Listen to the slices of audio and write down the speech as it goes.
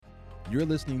You're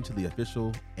listening to the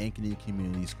official Ankeny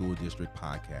Community School District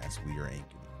podcast, We Are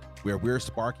Ankeny, where we're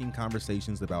sparking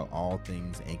conversations about all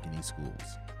things Ankeny Schools.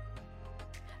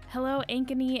 Hello,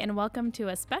 Ankeny, and welcome to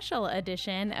a special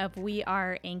edition of We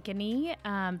Are Ankeny.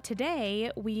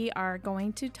 Today, we are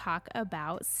going to talk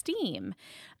about STEAM.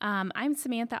 I'm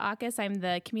Samantha Aukes. I'm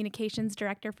the Communications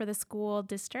Director for the school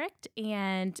district,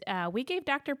 and we gave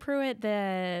Dr. Pruitt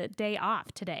the day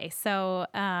off today. So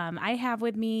I have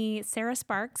with me Sara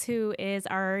Sparks, who is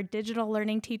our digital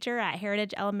learning teacher at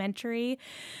Heritage Elementary,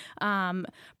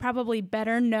 probably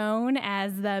better known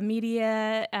as the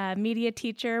media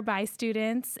teacher by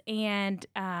students. And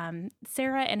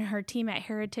Sara and her team at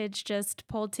Heritage just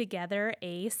pulled together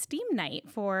a STEAM night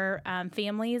for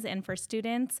families and for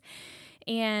students.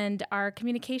 And our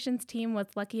communications team was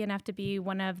lucky enough to be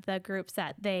one of the groups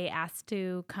that they asked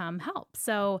to come help.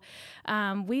 So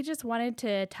we just wanted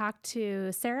to talk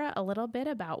to Sara a little bit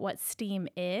about what STEAM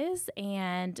is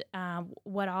and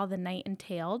what all the night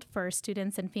entailed for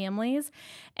students and families.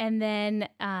 And then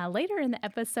later in the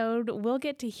episode, we'll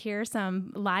get to hear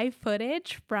some live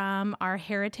footage from our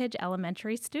Heritage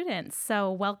Elementary students.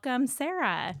 So welcome,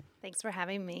 Sara. Thanks for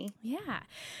having me. Yeah.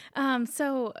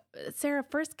 So, Sara,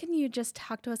 first, can you just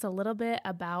talk to us a little bit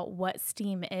about what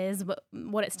STEAM is,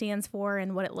 what it stands for,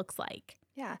 and what it looks like?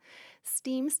 Yeah.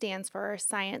 STEAM stands for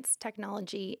Science,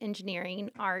 Technology,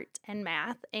 Engineering, Art, and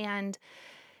Math. And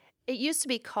it used to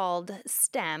be called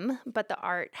STEM, but the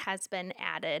art has been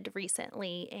added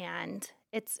recently, and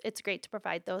it's great to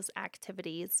provide those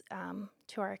activities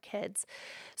to our kids.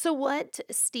 So what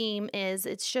STEAM is,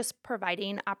 it's just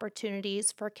providing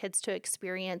opportunities for kids to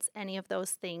experience any of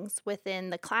those things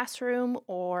within the classroom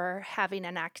or having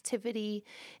an activity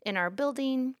in our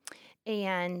building,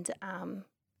 and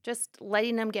just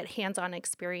letting them get hands-on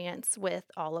experience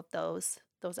with all of those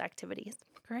activities.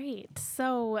 Great.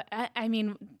 So, I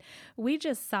mean, we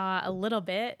just saw a little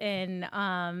bit in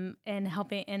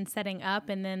helping in setting up,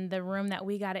 and then the room that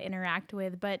we got to interact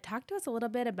with. But talk to us a little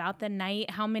bit about the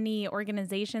night, how many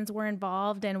organizations were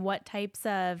involved, and what types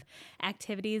of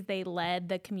activities they led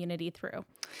the community through.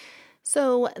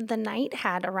 So the night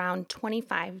had around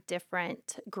 25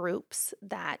 different groups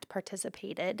that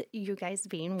participated, you guys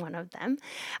being one of them.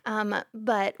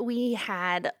 But we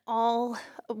had a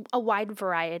wide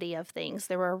variety of things.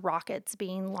 There were rockets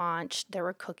being launched. There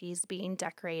were cookies being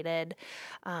decorated.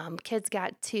 Kids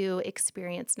got to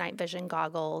experience night vision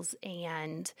goggles,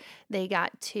 and they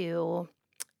got to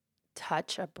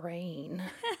touch a brain.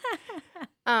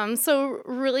 So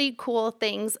really cool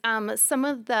things. Some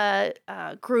of the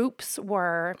groups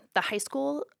were the high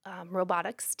school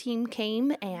robotics team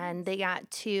came, and they got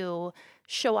to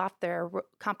show off their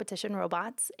competition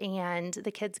robots, and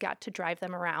the kids got to drive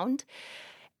them around.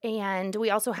 And we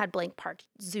also had Blank Park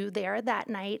Zoo there that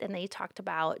night, and they talked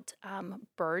about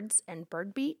birds and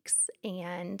bird beaks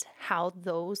and how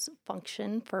those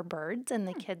function for birds. And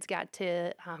the kids got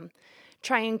to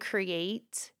try and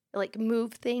create,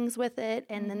 move things with it.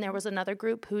 And then there was another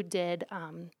group who did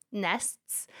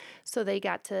nests. So they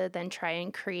got to then try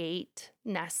and create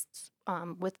nests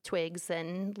with twigs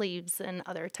and leaves and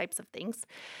other types of things.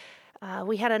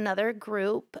 We had another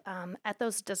group,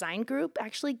 Ethos Design Group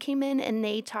actually came in, and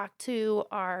they talked to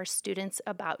our students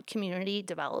about community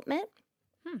development.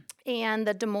 And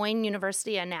the Des Moines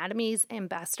University Anatomies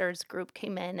Ambassadors group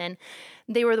came in, and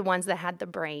they were the ones that had the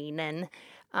brain, and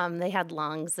they had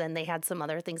lungs, and they had some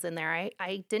other things in there.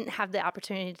 I didn't have the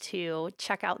opportunity to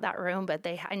check out that room, but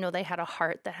I know they had a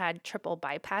heart that had triple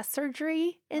bypass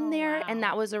surgery in there, wow. And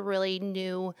that was a really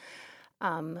new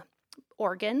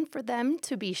organ for them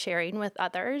to be sharing with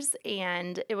others,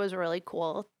 and it was really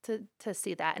cool to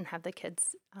see that and have the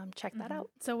kids check that out.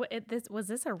 So was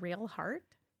this a real heart?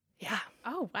 Yeah.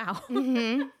 Oh, wow.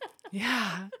 Mm-hmm.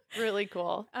 Yeah. Really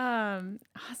cool.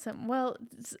 Awesome. Well,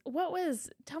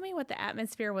 tell me what the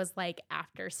atmosphere was like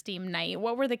after STEAM night.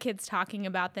 What were the kids talking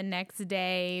about the next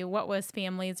day? What were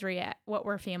families'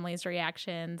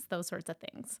 reactions? Those sorts of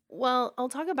things. Well, I'll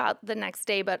talk about the next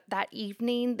day, but that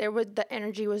evening the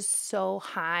energy was so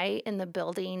high in the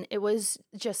building. It was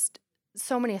just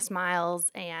so many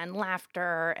smiles and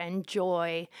laughter and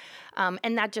joy,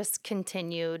 and that just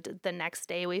continued the next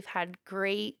day. We've had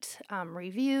great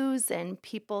reviews and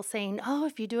people saying, "Oh,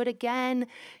 if you do it again,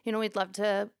 we'd love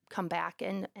to come back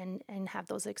and have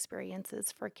those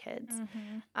experiences for kids."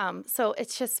 So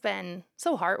it's just been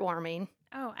so heartwarming.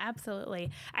 Oh, absolutely.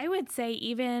 I would say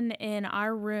even in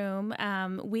our room,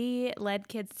 we led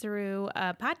kids through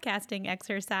a podcasting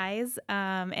exercise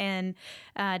and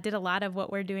did a lot of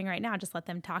what we're doing right now. Just let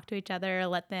them talk to each other,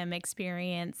 let them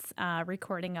experience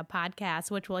recording a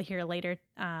podcast, which we'll hear later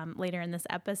in this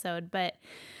episode. But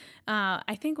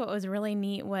I think what was really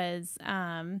neat was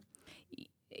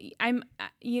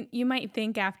you might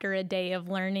think after a day of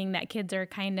learning that kids are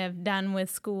kind of done with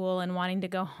school and wanting to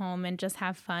go home and just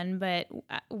have fun, but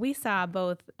we saw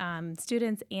both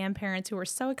students and parents who were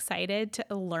so excited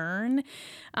to learn,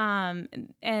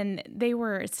 and they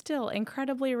were still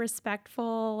incredibly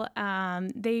respectful.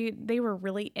 They were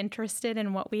really interested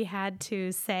in what we had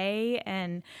to say,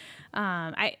 and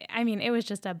I mean, it was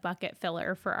just a bucket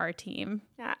filler for our team.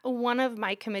 Yeah, one of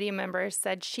my committee members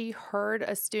said she heard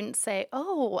a student say,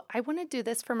 "Oh, I want to do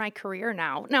this for my career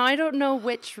now." Now, I don't know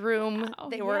which room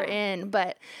they were in,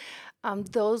 but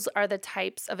those are the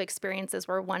types of experiences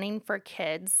we're wanting for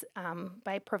kids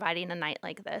by providing a night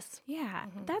like this. Yeah,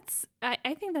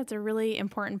 I think that's a really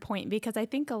important point, because I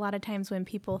think a lot of times when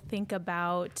people think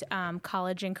about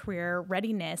college and career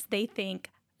readiness, they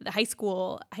think the high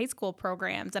school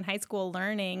programs and high school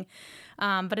learning,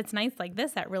 but it's nights like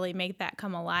this that really make that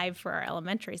come alive for our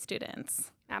elementary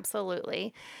students.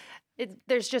 Absolutely.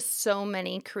 There's just so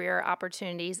many career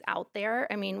opportunities out there.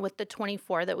 I mean, with the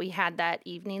 24 that we had that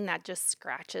evening, that just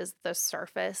scratches the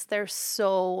surface. There's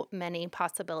so many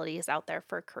possibilities out there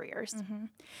for careers. Mm-hmm.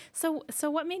 So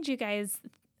what made you guys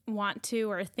want to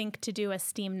or think to do a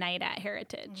STEAM night at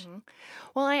Heritage? Mm-hmm.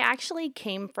 Well, I actually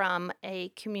came from a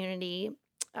community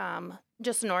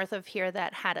just north of here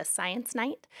that had a science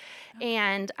night. Okay.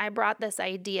 And I brought this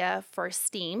idea for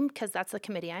STEAM, because that's the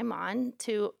committee I'm on,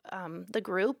 to the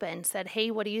group and said, hey,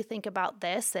 what do you think about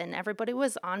this? And everybody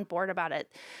was on board about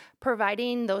it.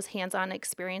 Providing those hands-on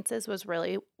experiences was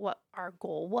really what our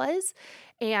goal was.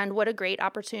 And what a great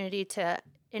opportunity to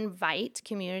invite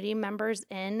community members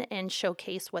in and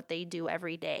showcase what they do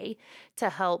every day to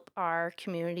help our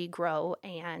community grow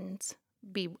and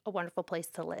be a wonderful place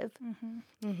to live.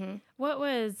 Mm-hmm. Mm-hmm. What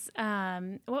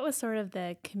was sort of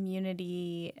the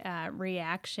community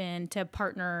reaction to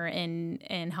partner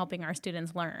in helping our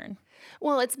students learn?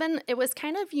 Well, it was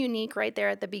kind of unique right there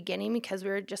at the beginning, because we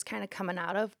were just kind of coming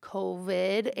out of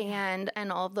COVID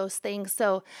and all of those things.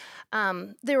 So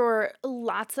there were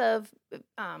lots of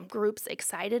groups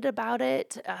excited about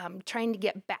it, trying to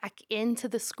get back into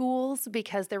the schools,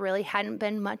 because there really hadn't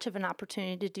been much of an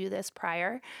opportunity to do this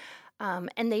prior.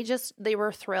 And they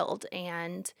were thrilled,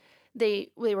 and they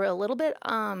were a little bit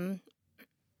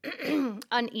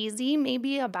uneasy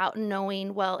maybe about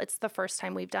knowing, well, it's the first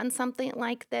time we've done something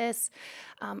like this.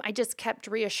 I just kept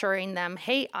reassuring them,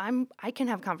 hey, I can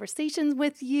have conversations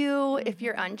with you. Mm-hmm. If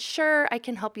you're unsure, I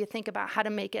can help you think about how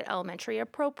to make it elementary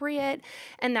appropriate.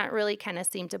 And that really kind of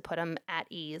seemed to put them at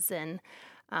ease, and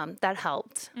that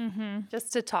helped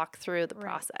just to talk through the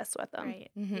process with them. Right.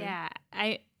 Mm-hmm. Yeah.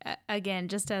 Again,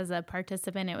 just as a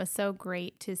participant, it was so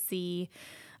great to see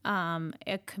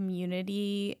a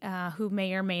community who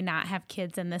may or may not have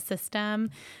kids in the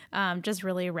system just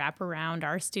really wrap around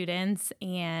our students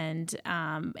and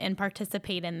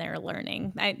participate in their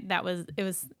learning. It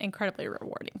was incredibly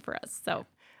rewarding for us. So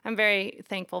I'm very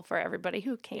thankful for everybody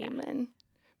who came and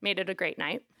made it a great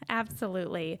night.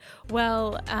 Absolutely.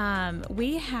 Well,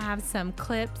 we have some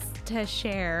clips to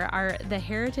share. The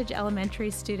Heritage Elementary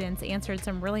students answered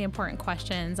some really important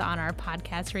questions on our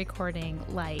podcast recording,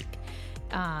 like,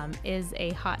 is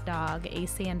a hot dog a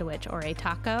sandwich or a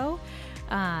taco?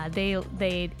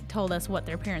 They told us what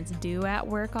their parents do at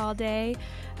work all day,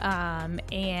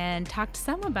 and talked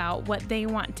some about what they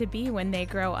want to be when they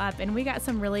grow up. And we got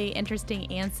some really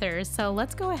interesting answers. So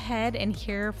let's go ahead and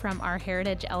hear from our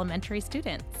Heritage Elementary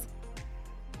students.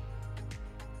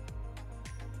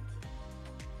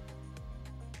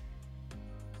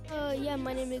 Yeah,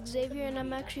 my name is Xavier, and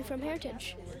I'm actually from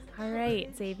Heritage. All right,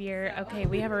 Xavier. Okay,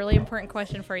 we have a really important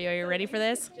question for you. Are you ready for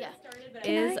this? Yeah.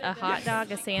 Is a hot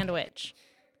dog a sandwich?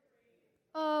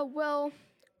 Well,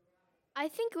 I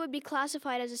think it would be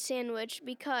classified as a sandwich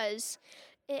because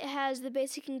it has the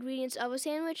basic ingredients of a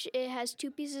sandwich. It has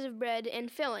 2 pieces of bread and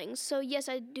fillings. So yes,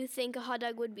 I do think a hot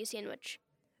dog would be a sandwich.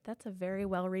 That's a very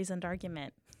well-reasoned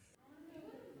argument.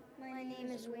 My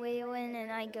name is Waylon,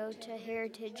 and I go to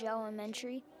Heritage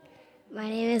Elementary. My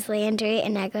name is Landry,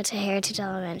 and I go to Heritage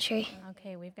Elementary.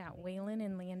 Okay, we've got Waylon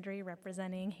and Landry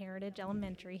representing Heritage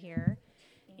Elementary here.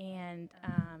 And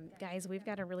guys, we've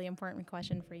got a really important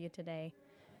question for you today.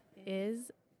 Is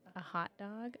a hot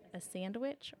dog a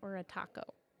sandwich or a taco?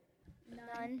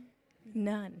 None.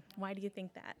 None. Why do you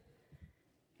think that?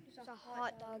 Because a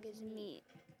hot dog is meat.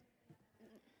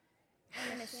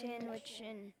 And a sandwich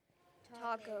and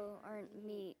taco aren't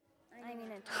meat. I mean,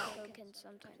 a taco can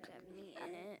sometimes have meat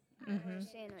in it. Mm-hmm. A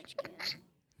sandwich can.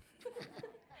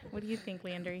 What do you think,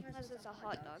 Landry? Because it's a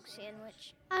hot dog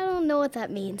sandwich. I don't know what that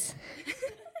means.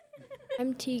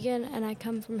 I'm Tegan, and I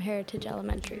come from Heritage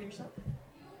Elementary.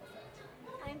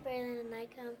 I'm Braylon and I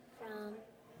come from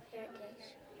Heritage.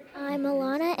 I'm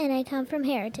Alana and I come from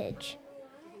Heritage.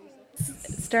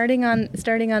 Starting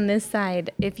on this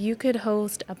side, if you could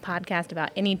host a podcast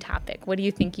about any topic, what do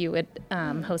you think you would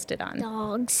host it on?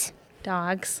 Dogs.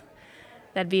 Dogs.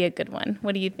 That'd be a good one.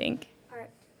 What do you think?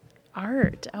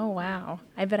 Art. Oh, wow.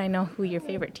 I bet I know who your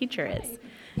favorite teacher is.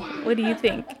 What do you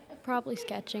think? Probably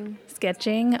sketching.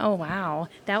 Sketching? Oh, wow.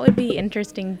 That would be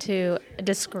interesting to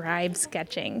describe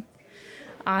sketching.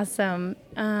 Awesome.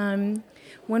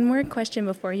 One more question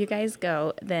before you guys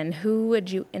go, then. Who would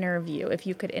you interview if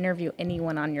you could interview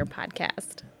anyone on your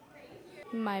podcast?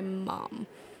 My mom.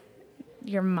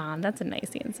 Your mom. That's a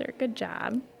nice answer. Good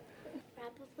job.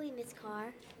 Probably Miss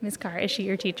Carr. Miss Carr, is she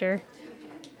your teacher?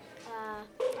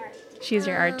 Art. She's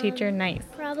your art teacher? Nice.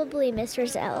 Probably Miss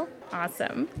Roselle.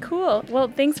 Awesome. Cool. Well,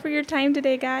 thanks for your time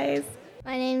today, guys.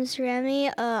 My name's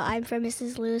Remy. I'm from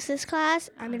Mrs. Lewis's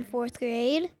class. I'm in 4th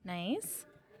grade. Nice.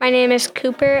 My name is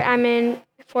Cooper. I'm in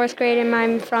 4th grade and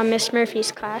I'm from Miss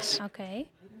Murphy's class. Okay.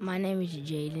 My name is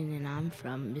Jaden and I'm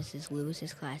from Mrs.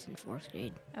 Lewis's class in 4th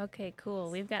grade. Okay, cool.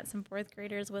 We've got some 4th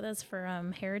graders with us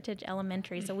from Heritage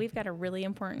Elementary, so we've got a really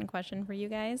important question for you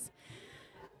guys.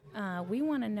 We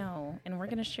want to know, and we're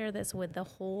going to share this with the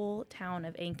whole town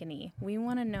of Ankeny. We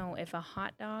want to know if a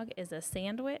hot dog is a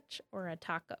sandwich or a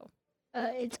taco.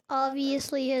 It's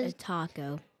obviously A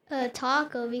taco. a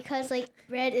taco because,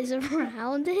 bread is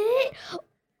around it.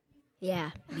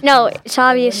 Yeah. No, it's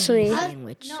obviously.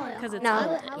 Sandwich. Because it's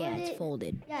No. Yeah, it's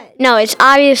folded. No, it's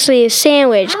obviously a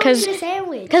sandwich How is because it a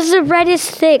sandwich? the bread is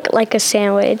thick like a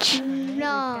sandwich.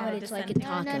 No. But it's like a No,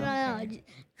 taco. no.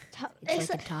 It's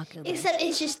like a taco. Except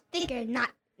it's just thicker, not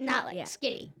Yeah.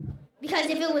 skinny. Because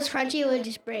if it was crunchy, it would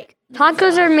just break.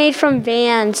 Tacos are made from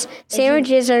vans.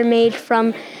 Sandwiches are made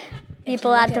from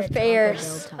people at the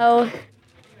fairs. Oh,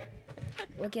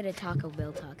 Look at a Taco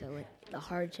Bell taco, like the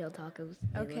hard shell tacos.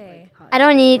 They look Okay. like hot I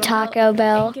don't eat Taco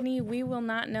Bell. Ankeny, we will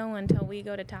not know until we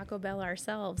go to Taco Bell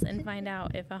ourselves and find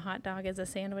out if a hot dog is a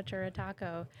sandwich or a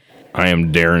taco. I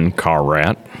am Darren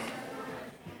Carrat.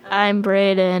 I'm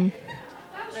Brayden.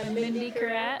 I'm Mindy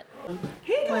Carrat.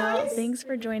 Well, thanks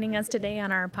for joining us today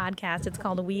on our podcast. It's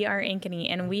called We Are Ankeny,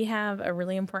 and we have a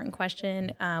really important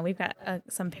question. We've got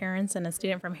some parents and a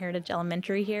student from Heritage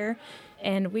Elementary here,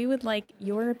 and we would like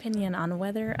your opinion on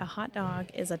whether a hot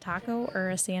dog is a taco or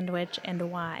a sandwich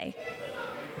and why.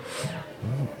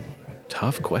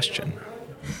 Tough question.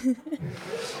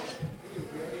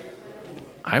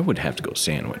 I would have to go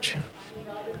sandwich.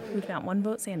 We've got one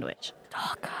vote sandwich.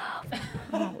 Taco.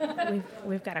 Oh,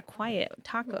 we've got a quiet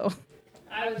taco.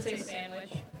 I would say sandwich.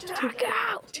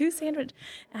 Taco. Two sandwich.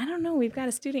 I don't know. We've got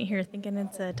a student here thinking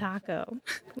it's a taco.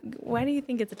 Why do you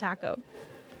think it's a taco?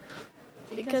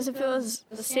 Because if it was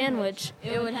a sandwich,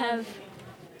 it would have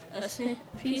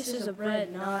pieces of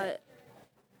bread, not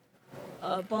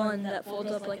a bun that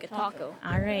folds up like a taco.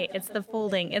 All right. It's the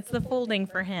folding. It's the folding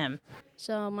for him.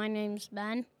 So my name's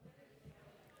Ben.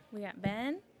 We got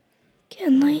Ben,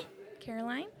 Kenley.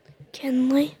 Caroline.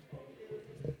 Kenley.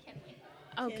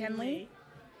 Oh, Kenley.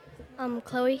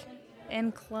 Chloe.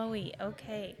 And Chloe.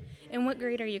 Okay. And what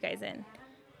grade are you guys in?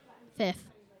 5th.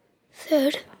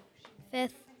 3rd.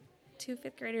 5th. 2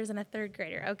 fifth graders and a 3rd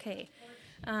grader. Okay.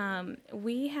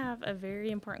 We have a very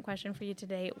important question for you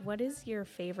today. What is your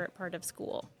favorite part of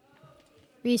school?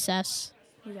 Recess.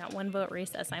 We got one vote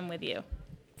recess. I'm with you.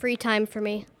 Free time for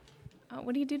me.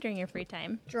 What do you do during your free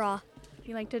time? Draw.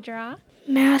 You like to draw?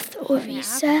 Math or Math?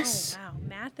 recess. Oh, wow.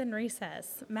 Math and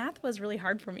recess. Math was really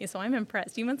hard for me, so I'm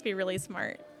impressed. You must be really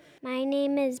smart. My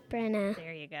name is Brenna.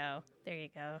 There you go. There you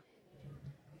go.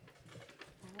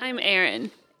 I'm Erin.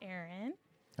 Aaron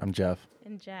I'm Jeff.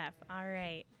 and Jeff. All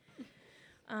right.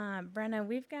 Brenna,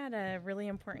 we've got a really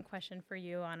important question for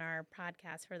you on our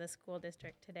podcast for the school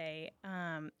district today.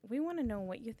 We want to know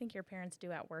what you think your parents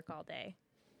do at work all day.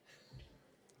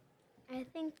 I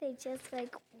think they just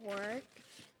work.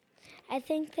 I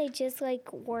think they just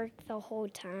work the whole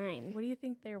time. What do you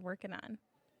think they're working on?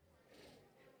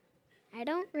 I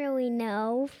don't really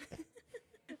know.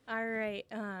 All right,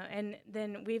 and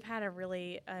then we've had a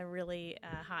really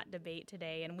hot debate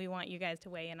today, and we want you guys to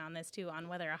weigh in on this too, on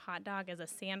whether a hot dog is a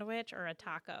sandwich or a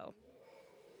taco.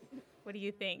 What do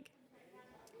you think?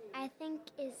 I think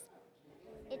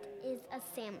it is a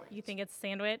sandwich. You think it's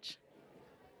sandwich?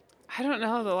 I don't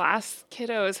know. The last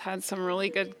kiddos had some really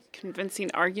good convincing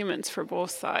arguments for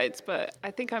both sides, but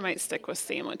I think I might stick with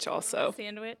sandwich also.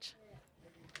 Sandwich?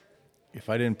 If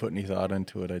I didn't put any thought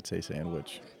into it, I'd say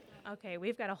sandwich. Okay,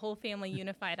 we've got a whole family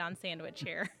unified on sandwich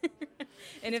here.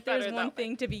 And if there's one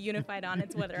thing to be unified on,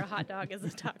 it's whether a hot dog is a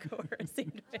taco or a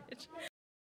sandwich.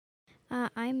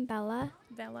 I'm Bella.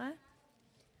 Bella?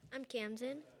 I'm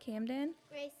Camden. Camden?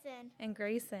 Grayson. And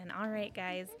Grayson. All right,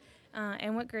 guys.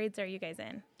 And what grades are you guys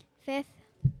in? 5th.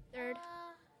 3rd.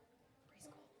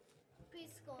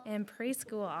 Preschool. In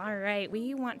preschool. All right.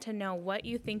 We want to know what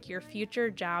you think your future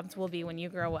jobs will be when you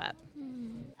grow up.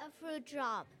 A fruit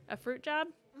job. A fruit job?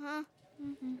 Uh-huh.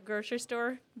 Grocery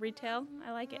store? Retail?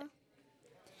 I like it.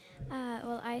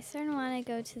 Well, I sort of want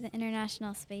to go to the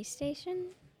International Space Station.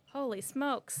 Holy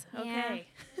smokes. Okay.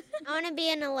 I want to be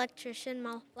an electrician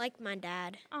like my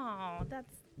dad. Oh,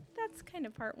 that's kind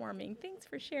of heartwarming. Thanks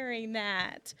for sharing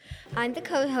that. I'm the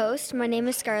co-host. My name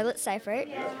is Scarlett Seifert.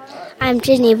 I'm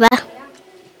Geneva.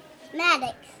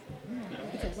 Maddox.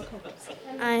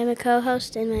 I'm a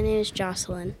co-host, and my name is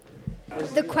Jocelyn.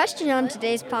 The question on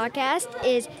today's podcast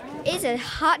is a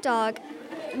hot dog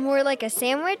more like a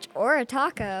sandwich or a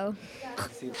taco?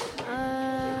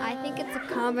 I think it's a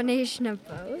combination of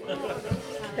both.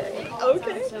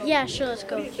 Okay. Yeah, sure, let's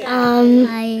go.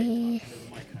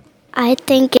 I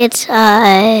think it's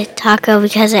a taco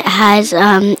because it has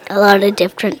a lot of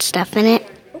different stuff in it.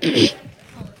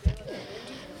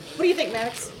 What do you think,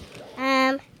 Max?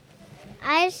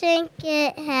 I think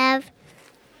it have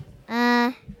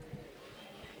a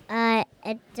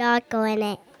taco in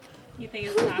it. You think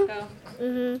it's a taco?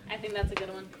 Mm-hmm. I think that's a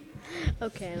good one.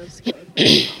 Okay, let's go. What do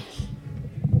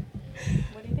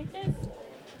you think it is?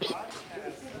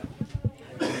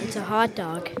 It's a hot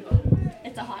dog.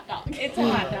 It's a hot dog. It's a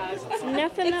hot dog.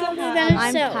 Nothing else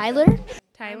I'm Tyler.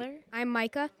 Tyler? I'm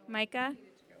Micah. Micah?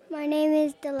 My name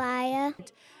is Delia.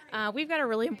 We've got a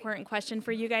really important question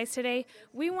for you guys today.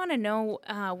 We want to know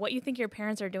what you think your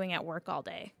parents are doing at work all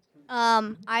day.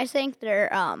 I think they're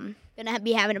gonna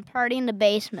be having a party in the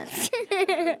basement.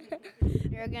 They're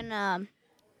gonna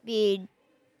be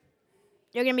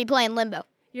playing limbo.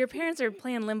 Your parents are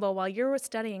playing limbo while you're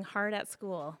studying hard at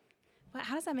school.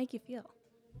 How does that make you feel?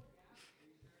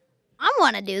 I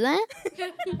want to do that.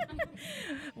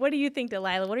 What do you think,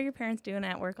 Delilah? What are your parents doing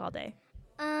at work all day?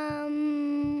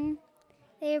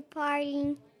 They're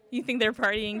partying. You think they're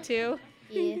partying too?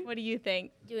 Yeah. What do you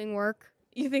think? Doing work.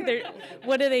 You think they're,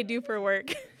 what do they do for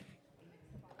work?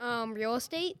 Real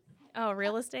estate. Oh,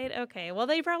 real estate? Okay. Well,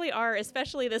 they probably are,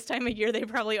 especially this time of year, they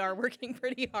probably are working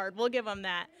pretty hard. We'll give them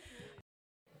that.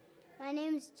 My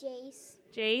name's Jace.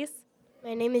 Jace?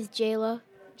 My name is Jayla.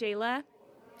 Jayla?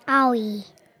 Owie.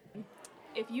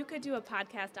 If you could do a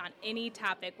podcast on any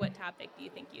topic, what topic do you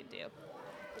think you'd do?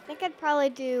 I think I'd probably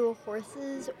do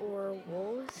horses or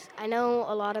wolves. I know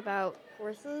a lot about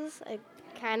horses. I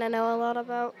kind of know a lot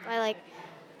about. I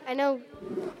know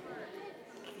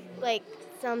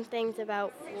some things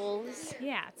about wolves.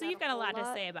 Yeah, so you've got a lot to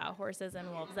say about horses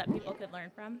and wolves that people could learn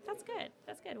from. That's good.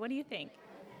 That's good. What do you think?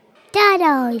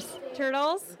 Turtles.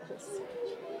 Turtles?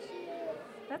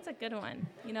 That's a good one.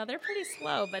 You know, they're pretty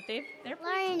slow, but they're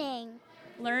Learning.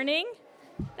 Learning?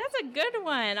 That's a good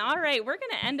one. All right, we're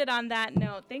going to end it on that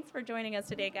note. Thanks for joining us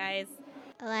today, guys.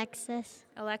 Alexis.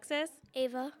 Alexis?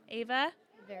 Ava. Ava?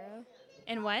 Vera.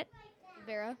 And what?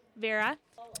 Vera. Vera?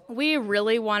 We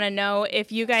really want to know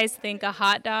if you guys think a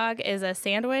hot dog is a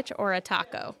sandwich or a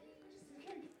taco.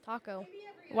 Taco.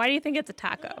 Why do you think it's a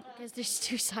taco? Because there's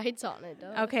two sides on it.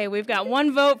 Duh. Okay, we've got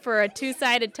one vote for a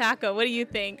two-sided taco. What do you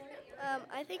think?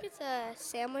 I think it's a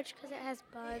sandwich because it has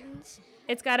buns.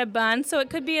 It's got a bun, so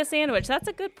it could be a sandwich. That's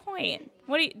a good point.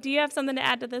 Do you have something to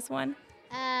add to this one?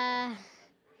 I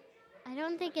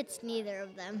don't think it's neither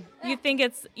of them. You think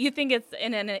it's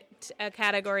in a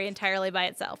category entirely by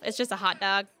itself. It's just a hot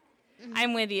dog. Mm-hmm.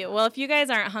 I'm with you. Well, if you guys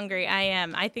aren't hungry, I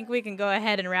am. I think we can go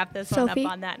ahead and wrap this one up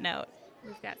on that note.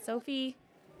 We've got Sophie,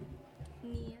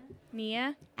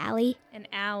 Nia, Allie, and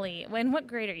Allie. What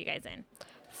grade are you guys in?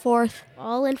 4th.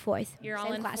 All in 4th. You're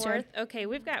all in 4th? Okay,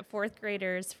 we've got 4th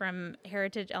graders from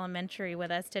Heritage Elementary with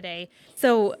us today.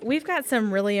 So we've got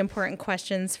some really important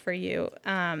questions for you.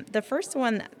 The first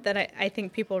one that I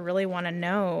think people really want to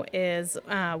know is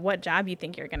what job you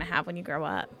think you're going to have when you grow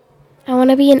up. I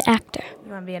want to be an actor.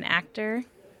 You want to be an actor?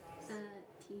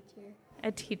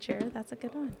 A teacher. That's a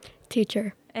good one.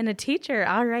 Teacher. And a teacher.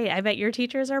 All right. I bet your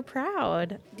teachers are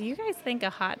proud. Do you guys think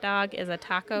a hot dog is a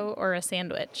taco or a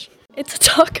sandwich? It's a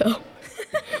taco.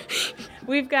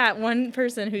 We've got one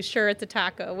person who's sure it's a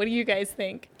taco. What do you guys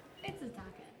think? It's a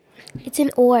taco. It's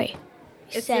an oi.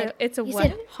 It's a you what?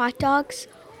 said hot dogs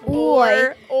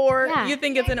Or yeah. You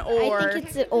think it's an or? I think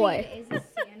it's an oi.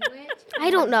 I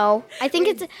don't know. I think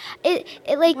it's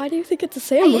it like. Why do you think it's a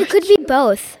sandwich? It could be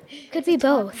both. Could be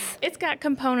both. It's got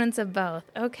components of both.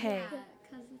 Okay.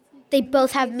 They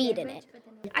both have meat in it.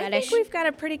 I think we've got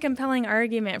a pretty compelling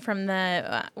argument from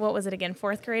the, what was it again,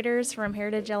 4th graders from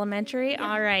Heritage Elementary. Yeah.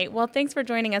 All right. Well, thanks for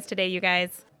joining us today, you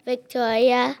guys.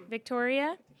 Victoria.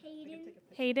 Victoria?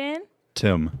 Caden?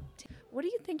 Tim. What do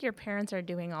you think your parents are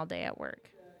doing all day at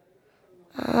work?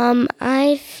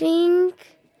 I think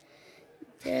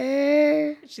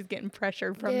they're... She's getting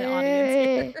pressure from the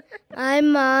audience here. My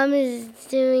mom is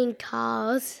doing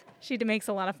calls. She makes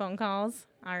a lot of phone calls?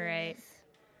 All right.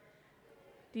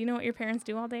 Do you know what your parents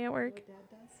do all day at work?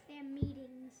 They have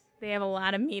meetings. They have a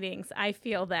lot of meetings. I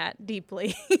feel that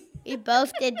deeply. We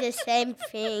both did the same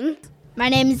thing. My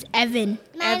name is Evan.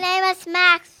 My name is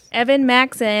Max. Evan,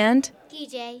 Max, and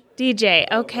DJ.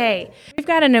 Okay.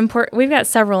 We've got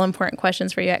several important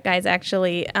questions for you guys,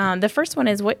 actually. The first one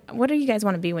is, what do you guys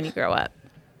want to be when you grow up?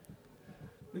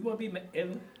 We want to be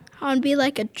Evan. I want to be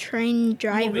like a train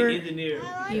driver.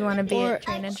 You want to be a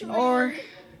train engineer? Or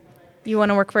you want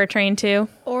to work for a train too?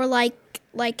 Or like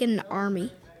in the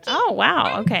army. Oh,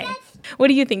 wow. Okay. What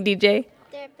do you think, DJ?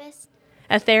 Therapist.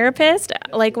 A therapist?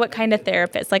 Like what kind of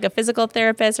therapist? Like a physical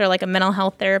therapist or like a mental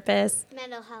health therapist?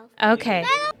 Mental health. Okay.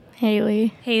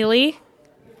 Haley.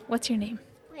 What's your name?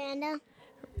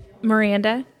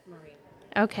 Miranda.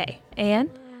 Okay. And?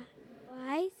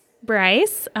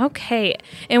 Bryce. Okay.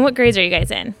 And what grades are you guys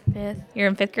in? 5th. You're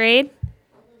in 5th grade?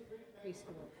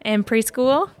 And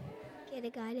preschool?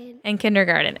 And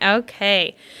kindergarten.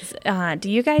 Okay. Do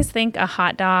you guys think a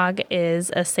hot dog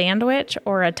is a sandwich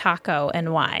or a taco,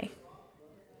 and why?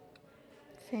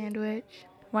 Sandwich.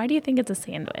 Why do you think it's a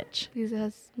sandwich? Because it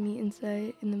has meat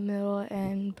inside in the middle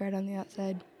and bread on the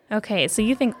outside. Okay, so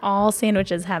you think all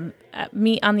sandwiches have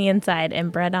meat on the inside and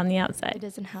bread on the outside? It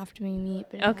doesn't have to be meat,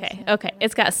 but Okay.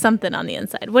 It's got something on the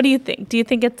inside. What do you think? Do you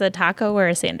think it's a taco or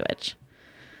a sandwich?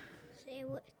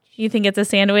 Sandwich. You think it's a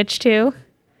sandwich too?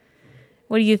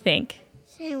 What do you think?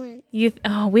 Sandwich.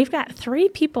 We've got 3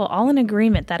 people all in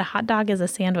agreement that a hot dog is a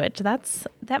sandwich.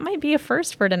 That might be a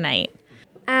first for tonight.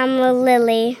 I'm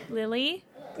Lily. Lily?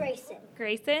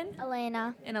 Grayson?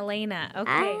 Elena. And Elena.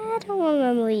 Okay. I don't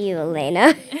remember you,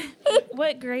 Elena.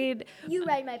 What grade? You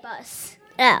ride my bus.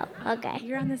 Oh, okay.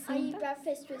 You're on the I same eat bus?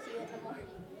 breakfast with you in the morning.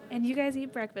 And you guys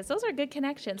eat breakfast. Those are good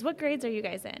connections. What grades are you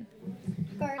guys in?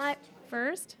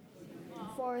 First?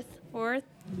 Fourth?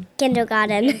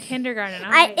 Kindergarten. In kindergarten.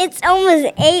 All right. It's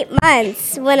almost 8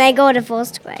 months when I go to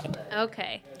first grade.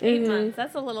 Okay. 8 months.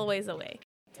 That's a little ways away.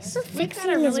 We've got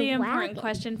a really important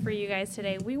question for you guys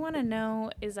today. We want to know,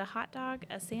 is a hot dog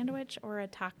a sandwich or a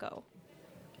taco?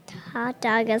 Hot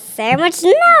dog a sandwich?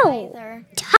 No. Neither.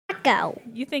 Taco.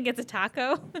 You think it's a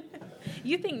taco?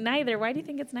 You think neither. Why do you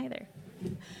think it's neither?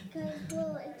 Because,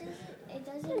 it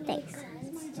doesn't make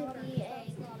sense to be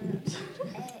a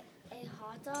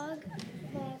hot dog,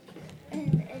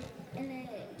 and it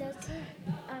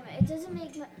doesn't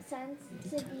make sense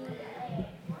to be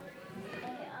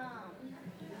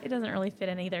It doesn't really fit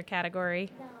in either category.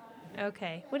 No.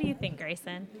 Okay. What do you think,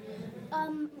 Grayson?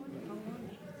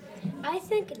 I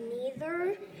think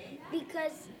neither,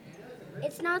 because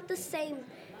it's not the same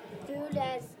food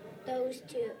as those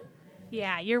two.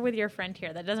 Yeah, you're with your friend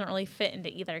here. That doesn't really fit into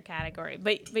either category,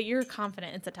 but you're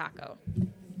confident it's a taco.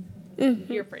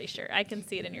 Mm-hmm. You're pretty sure. I can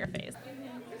see it in your face.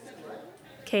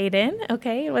 Caden,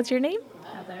 okay. What's your name?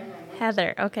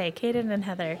 Heather. Okay, Caden and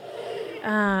Heather.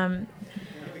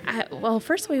 Well,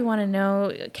 first we want to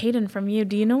know, Caden, from you,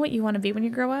 do you know what you want to be when you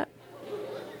grow up?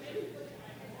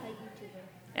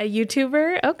 A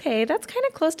YouTuber? Okay, that's kind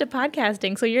of close to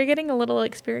podcasting, so you're getting a little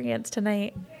experience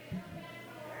tonight.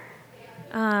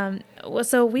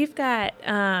 So we've got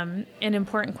an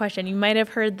important question. You might have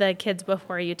heard the kids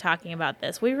before you talking about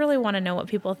this. We really want to know what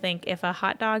people think if a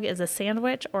hot dog is a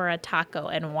sandwich or a taco,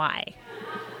 and why.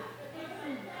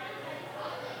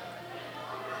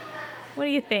 What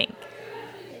do you think?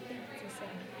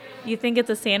 You think it's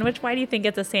a sandwich? Why do you think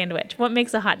it's a sandwich? What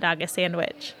makes a hot dog a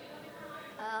sandwich?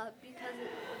 Because it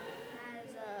has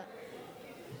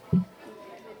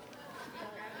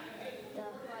the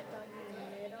hot dog in the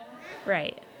middle.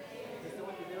 Right. The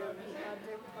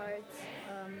other parts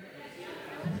are on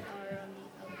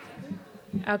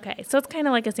the outside. Okay, so it's kind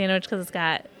of like a sandwich because it's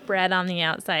got bread on the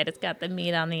outside. It's got the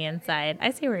meat on the inside.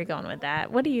 I see where you're going with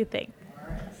that. What do you think?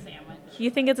 You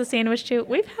think it's a sandwich too?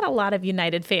 We've had a lot of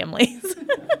united families.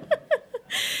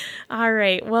 All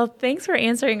right. Well, thanks for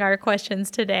answering our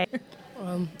questions today.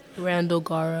 Randall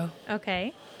Garo.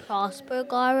 Okay. Prosper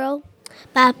Garo.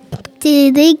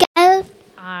 Baptidigo.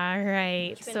 All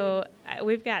right. So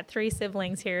we've got 3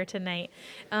 siblings here tonight.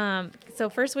 So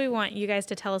first we want you guys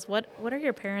to tell us what are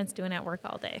your parents doing at work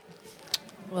all day?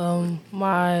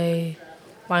 My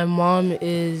mom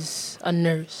is a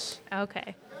nurse.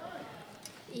 Okay.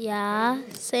 Yeah,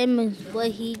 same as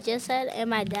what he just said. And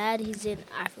my dad, he's in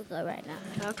Africa right now.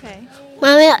 Okay.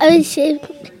 Mommy, I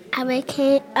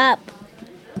waking up.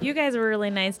 You guys were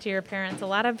really nice to your parents. A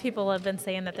lot of people have been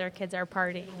saying that their parents are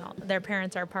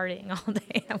partying all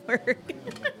day at work.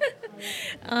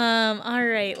 All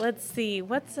right, let's see.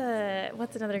 What's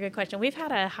another good question? We've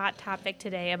had a hot topic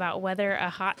today about whether a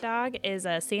hot dog is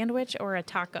a sandwich or a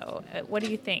taco. What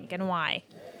do you think and why?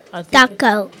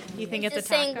 Taco. You think it's a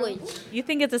taco? Sandwich. You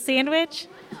think it's a sandwich?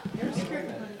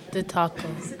 The taco.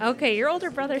 Okay, your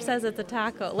older brother says it's a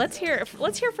taco. Let's hear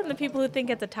from the people who think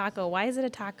it's a taco. Why is it a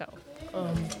taco?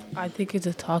 I think it's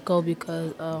a taco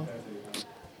because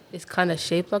it's kind of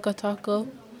shaped like a taco.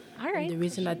 All right. And the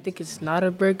reason I think it's not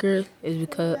a burger is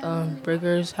because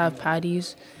burgers have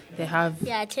patties. They have.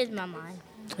 Yeah, it changed my mind.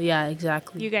 Yeah,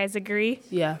 exactly. You guys agree?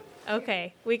 Yeah.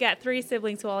 Okay, we got 3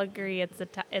 siblings who all agree it's a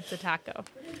taco.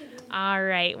 All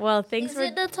right. Well, thanks for.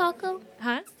 Is it the taco?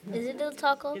 Huh? Is it the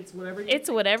taco? It's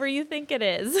whatever you think it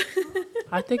is.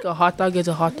 I think a hot dog is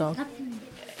a hot dog.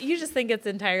 You just think it's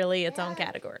entirely its own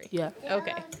category. Yeah.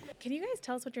 Okay. Can you guys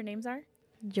tell us what your names are?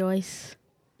 Joyce.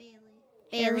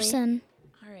 Harrison.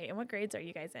 All right. And what grades are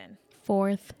you guys in?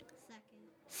 4th.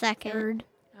 Second.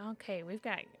 Okay. We've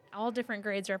got all different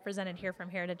grades represented here from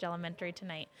Heritage Elementary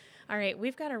tonight. All right.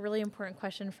 We've got a really important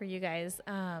question for you guys.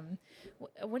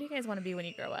 What do you guys want to be when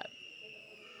you grow up?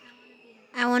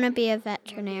 I want to be a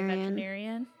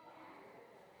veterinarian.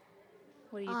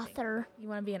 What do you Author. think? You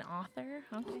want to be an author?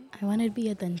 Okay. I want to be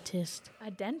a dentist.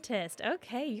 A dentist.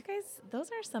 Okay. You guys, those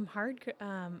are some hard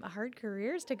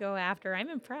careers to go after. I'm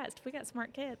impressed. We got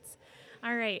smart kids.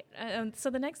 All right. So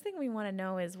the next thing we want to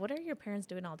know is, what are your parents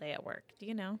doing all day at work? Do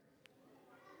you know?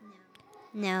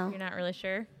 No. You're not really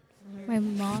sure? My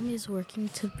mom is working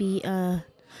to be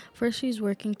first she's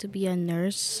working to be a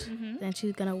nurse, then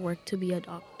she's going to work to be a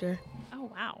doctor.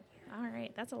 Oh, wow. All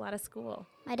right. That's a lot of school.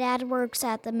 My dad works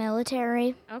at the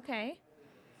military. Okay.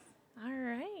 All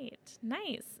right.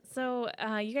 Nice. So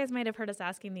you guys might have heard us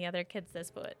asking the other kids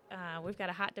this, but we've got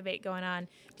a hot debate going on.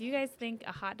 Do you guys think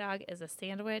a hot dog is a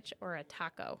sandwich or a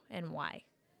taco, and why?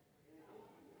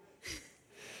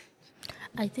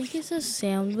 I think it's a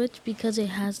sandwich because it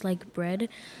has like bread,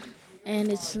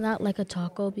 and it's not like a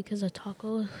taco because a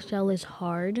taco shell is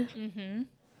hard. Mm-hmm.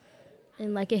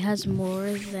 And like it has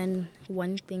more than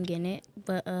one thing in it,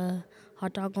 but a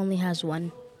hot dog only has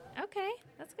one. Okay,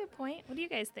 that's a good point. What do you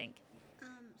guys think?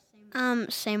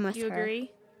 Same with You her.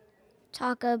 agree?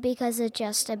 Taco because it's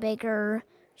just a bigger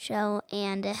shell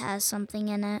and it has something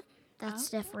in it that's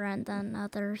different than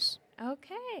others.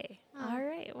 Okay. All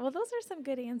right. Well, those are some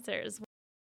good answers.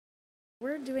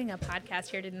 We're doing a podcast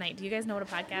here tonight. Do you guys know what a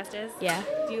podcast is? Yeah.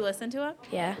 Do you listen to them?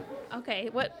 Yeah. Okay.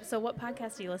 What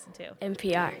podcast do you listen to?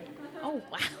 NPR. Oh,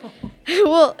 wow.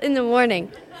 Well, in the morning.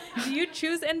 Do you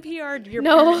choose NPR or do your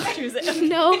No. parents choose it?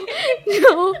 No.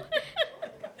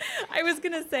 I was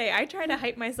going to say, I try to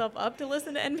hype myself up to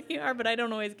listen to NPR, but I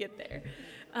don't always get there.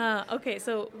 Okay,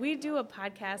 so we do a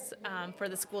podcast for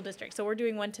the school district. So we're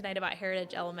doing one tonight about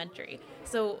Heritage Elementary.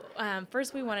 So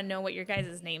first we want to know what your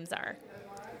guys' names are.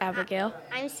 Abigail.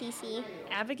 I'm Cece.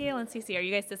 Abigail and Cece, are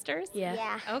you guys sisters?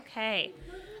 Yeah. Okay.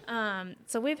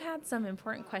 So we've had some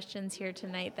important questions here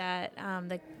tonight that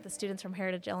the students from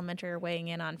Heritage Elementary are weighing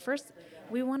in on. First,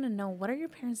 we want to know, what are your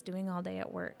parents doing all day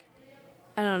at work?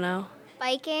 I don't know.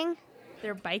 Biking.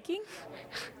 They're biking?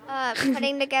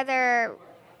 Putting together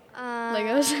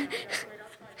Legos.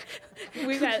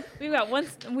 We've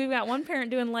got one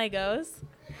parent doing Legos.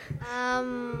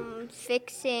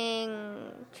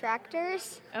 Fixing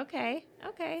tractors. Okay,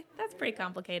 that's pretty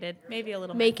complicated. Maybe a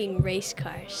little. Making race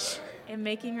cars. And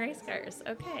making race cars.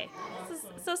 Okay,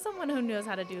 so someone who knows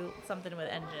how to do something with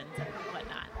engines and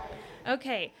whatnot.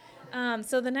 Okay.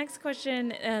 So the next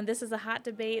question, this is a hot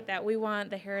debate that we want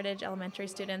the Heritage Elementary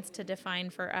students to define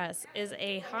for us. Is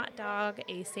a hot dog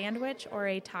a sandwich or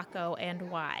a taco, and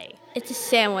why? It's a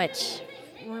sandwich.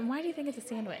 Well, why do you think it's a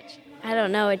sandwich? I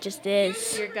don't know. It just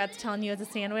is. Your gut's telling you it's a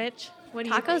sandwich? What do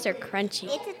you Tacos think? are crunchy.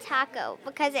 It's a taco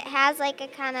because it has like a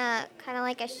kind of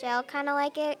like a shell, kind of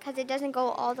like it, because it doesn't go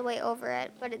all the way over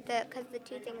it, but because the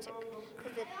two things are,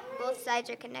 both sides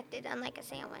are connected, unlike a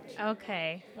sandwich.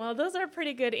 Okay. Well, those are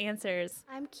pretty good answers.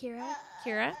 I'm Kira.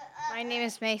 Kira? My name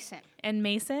is Mason. And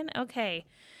Mason? Okay.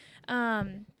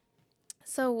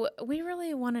 So we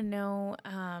really want to know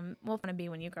what you want to be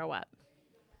when you grow up.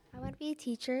 I want to be a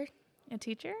teacher. A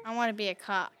teacher? I want to be a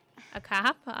cop. A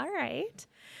cop? All right.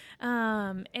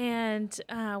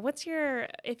 What's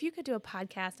if you could do a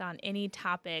podcast on any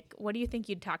topic, what do you think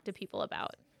you'd talk to people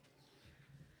about?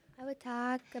 I would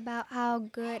talk about how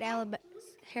good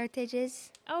Heritage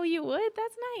is. Oh, you would?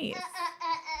 That's nice.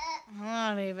 I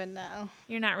don't even know.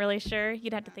 You're not really sure?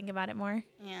 You'd have to think about it more?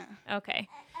 Yeah. Okay.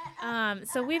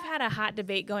 So we've had a hot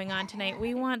debate going on tonight.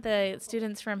 We want the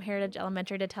students from Heritage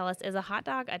Elementary to tell us, is a hot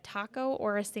dog a taco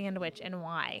or a sandwich, and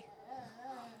why?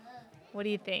 What do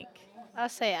you think? I'll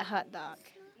say a hot dog.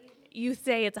 You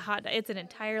say it's a hot dog. It's an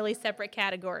entirely separate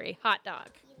category, hot dog.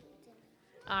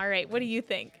 All right, what do you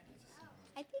think?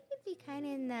 I think it'd be kind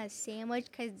of in the sandwich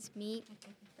because it's meat.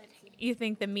 You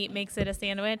think the meat makes it a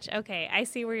sandwich? Okay, I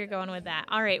see where you're going with that.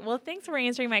 All right, well, thanks for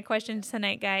answering my question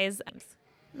tonight, guys.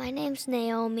 My name's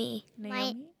Naomi.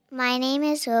 Naomi? My name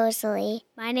is Rosalie.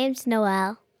 My name's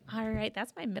Noelle. All right,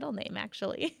 that's my middle name,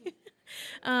 actually.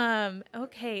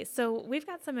 Okay, so we've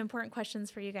got some important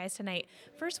questions for you guys tonight.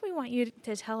 First, we want you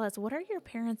to tell us, what are your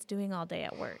parents doing all day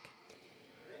at work?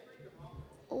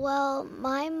 Well,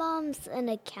 my mom's an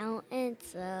accountant,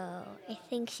 so I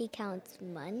think she counts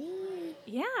money.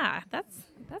 Yeah,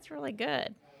 that's really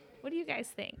good. What do you guys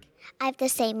think? I have the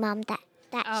same mom that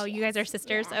Oh, you guys are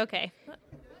sisters? Yeah. Okay.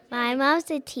 My mom's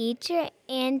a teacher,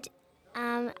 and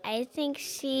I think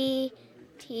she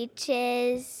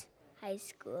teaches high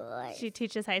school. She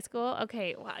teaches high school?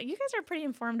 Okay, wow. You guys are pretty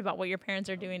informed about what your parents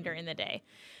are doing during the day.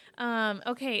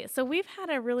 Okay, so we've had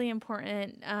a really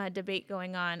important debate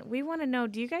going on. We want to know,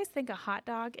 do you guys think a hot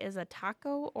dog is a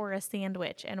taco or a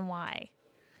sandwich, and why?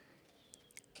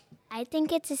 I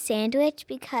think it's a sandwich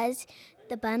because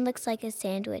the bun looks like a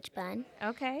sandwich bun.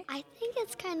 Okay. I think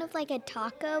it's kind of like a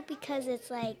taco because it's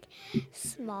like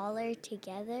smaller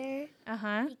together.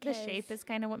 Uh-huh. The shape is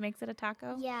kind of what makes it a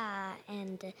taco? Yeah,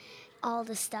 and all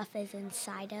the stuff is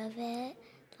inside of it,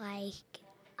 like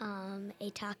a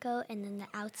taco, and then the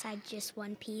outside just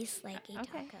one piece, like a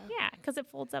taco. Yeah, because it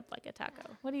folds up like a taco.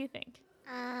 What do you think?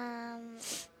 I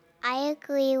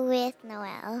agree with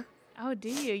Noelle. Oh, do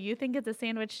you? You think it's a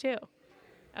sandwich too?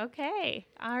 Okay.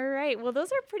 All right. Well,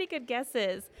 those are pretty good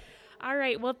guesses. All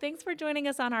right. Well, thanks for joining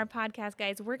us on our podcast,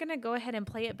 guys. We're going to go ahead and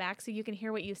play it back so you can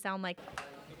hear what you sound like.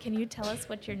 Can you tell us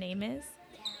what your name is?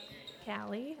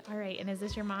 Callie. All right. And is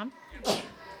this your mom?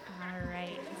 All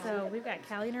right. So we've got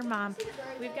Callie and her mom.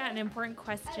 We've got an important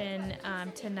question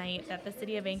tonight that the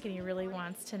city of Ankeny really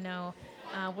wants to know.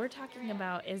 We're talking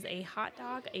about, is a hot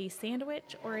dog a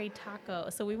sandwich or a taco?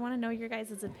 So we want to know your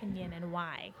guys' opinion and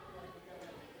why.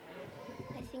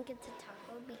 I think it's a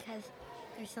taco because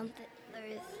there's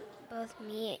both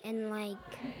meat and like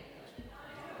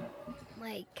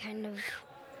kind of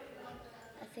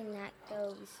a thing that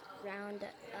goes round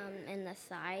in the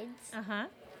sides. Uh-huh.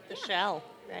 The shell,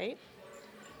 right?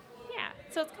 Yeah,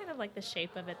 so it's kind of like the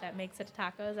shape of it that makes it a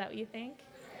taco. Is that what you think?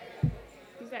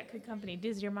 You've got good company.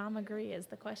 Does your mom agree is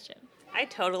the question. I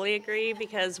totally agree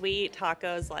because we eat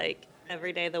tacos like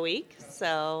every day of the week,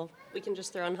 so we can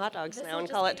just throw in hot dogs now and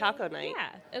call it taco night. Yeah,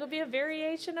 it'll be a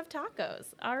variation of tacos.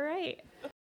 All right.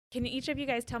 Can each of you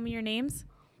guys tell me your names?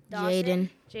 Jaden.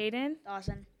 Jaden?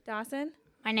 Dawson. Dawson?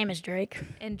 My name is Drake.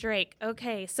 And Drake.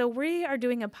 Okay, so we are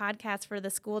doing a podcast for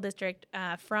the school district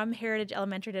from Heritage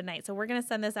Elementary tonight. So we're going to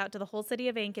send this out to the whole city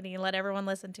of Ankeny and let everyone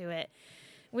listen to it.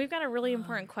 We've got a really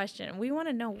important question. We want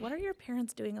to know, what are your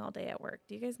parents doing all day at work?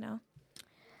 Do you guys know?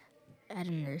 At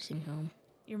a nursing home.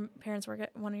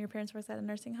 One of your parents works at a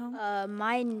nursing home?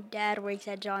 My dad works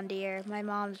at John Deere. My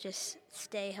mom's just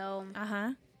stay home.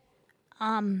 Uh-huh.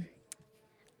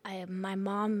 My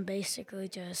mom basically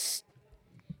just,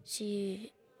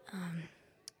 she's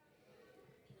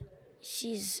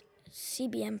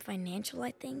CBM Financial,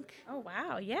 I think. Oh,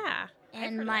 wow, yeah.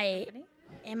 And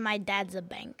my dad's a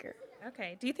banker.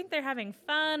 Okay. Do you think they're having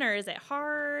fun, or is it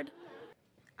hard?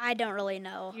 I don't really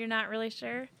know. You're not really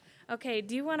sure? Okay.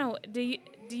 Do you want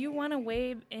to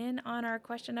weigh in on our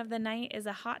question of the night? Is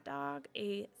a hot dog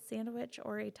a sandwich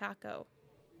or a taco?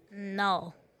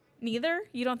 No. Neither?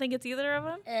 You don't think it's either of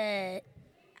them? I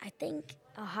think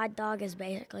a hot dog is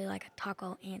basically like a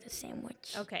taco and a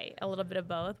sandwich. Okay, a little bit of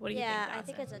both. What do you think, Yeah, Dawson? I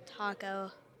think it's a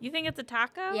taco. You think it's a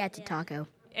taco? Yeah, it's a taco.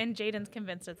 And Jaden's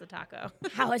convinced it's a taco.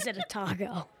 How is it a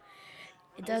taco?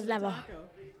 It doesn't have a...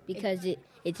 Because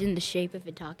it's in the shape of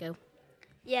a taco.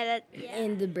 Yeah,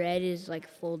 And the bread is like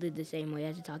folded the same way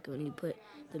as a taco, and you put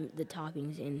the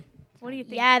toppings in. What do you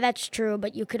think? Yeah, that's true,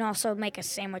 but you can also make a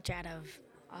sandwich out of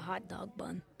a hot dog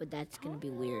bun. But that's going to be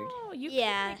weird. Oh, you could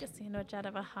make a sandwich out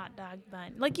of a hot dog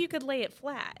bun. Like, you could lay it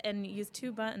flat and use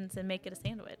 2 buttons and make it a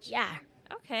sandwich. Yeah.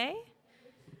 Okay.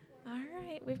 All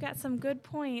right. We've got some good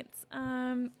points.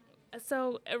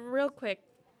 So real quick,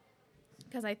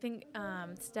 because I think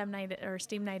STEM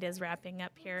night is wrapping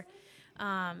up here.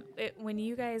 When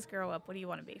you guys grow up, what do you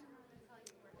want to be?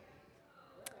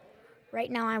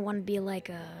 Right now, I want to be like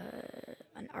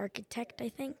an architect, I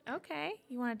think. Okay.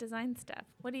 You want to design stuff.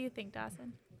 What do you think,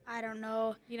 Dawson? I don't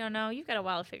know. You don't know? You've got a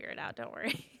while to figure it out. Don't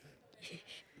worry.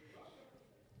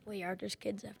 We are just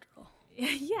kids after all.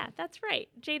 Yeah, that's right.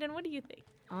 Jaden, what do you think?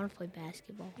 I want to play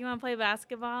basketball. You want to play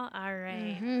basketball? All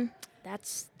right. Mm-hmm.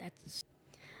 That's.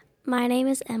 My name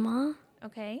is Emma.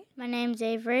 Okay. My name's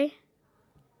Avery.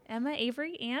 Emma,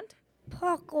 Avery, and?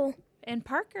 Parker. And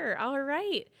Parker. All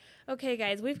right. Okay,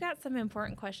 guys, we've got some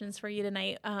important questions for you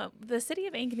tonight. The city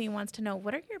of Ankeny wants to know,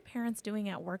 what are your parents doing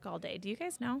at work all day? Do you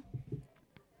guys know?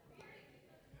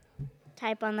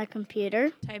 Type on the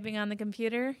computer. Typing on the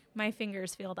computer? My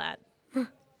fingers feel that.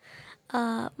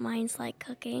 Mine's like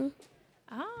cooking.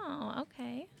 Oh,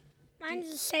 okay.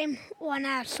 Mine's the same one,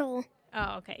 asshole.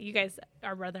 Oh, okay. You guys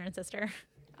are brother and sister.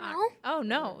 No. Oh,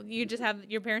 no. You just have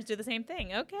your parents do the same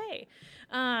thing. Okay.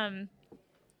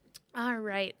 All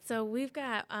right. So we've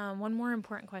got one more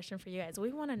important question for you guys.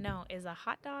 We want to know, is a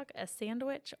hot dog a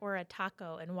sandwich or a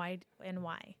taco, and why?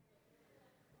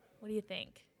 What do you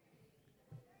think?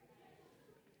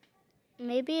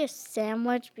 Maybe a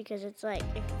sandwich because it's like,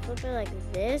 if you flip it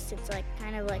like this, it's like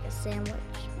kind of like a sandwich,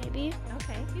 maybe.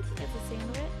 Okay. You think it's a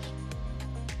sandwich?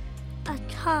 A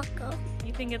taco.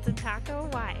 You think it's a taco?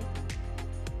 Why?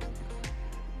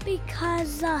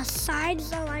 Because the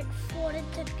sides are like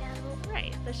folded together.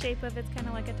 Right. The shape of it's kind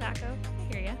of like a taco.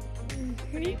 I hear ya. Mm-hmm.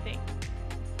 What do you think?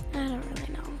 I don't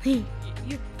really know.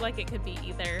 You like it could be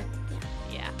either.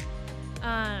 Yeah.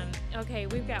 Okay,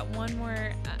 we've got one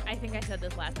more. I think I said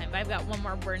this last time, but I've got one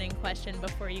more burning question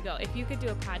before you go. If you could do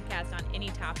a podcast on any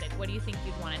topic, what do you think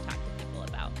you'd want to talk to people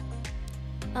about?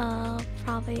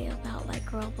 Probably about like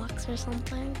Roblox or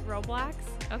something. Roblox?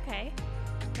 Okay.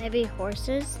 Maybe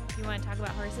horses. You want to talk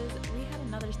about horses? We had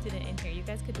another student in here. You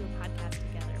guys could do a podcast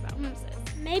together about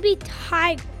horses. Maybe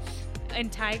tigers.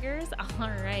 And tigers? All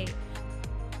right.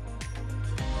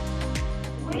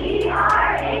 We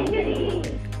are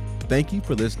Ankeny. Thank you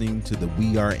for listening to the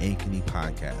We Are Ankeny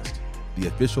podcast, the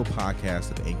official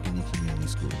podcast of Ankeny Community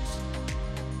Schools.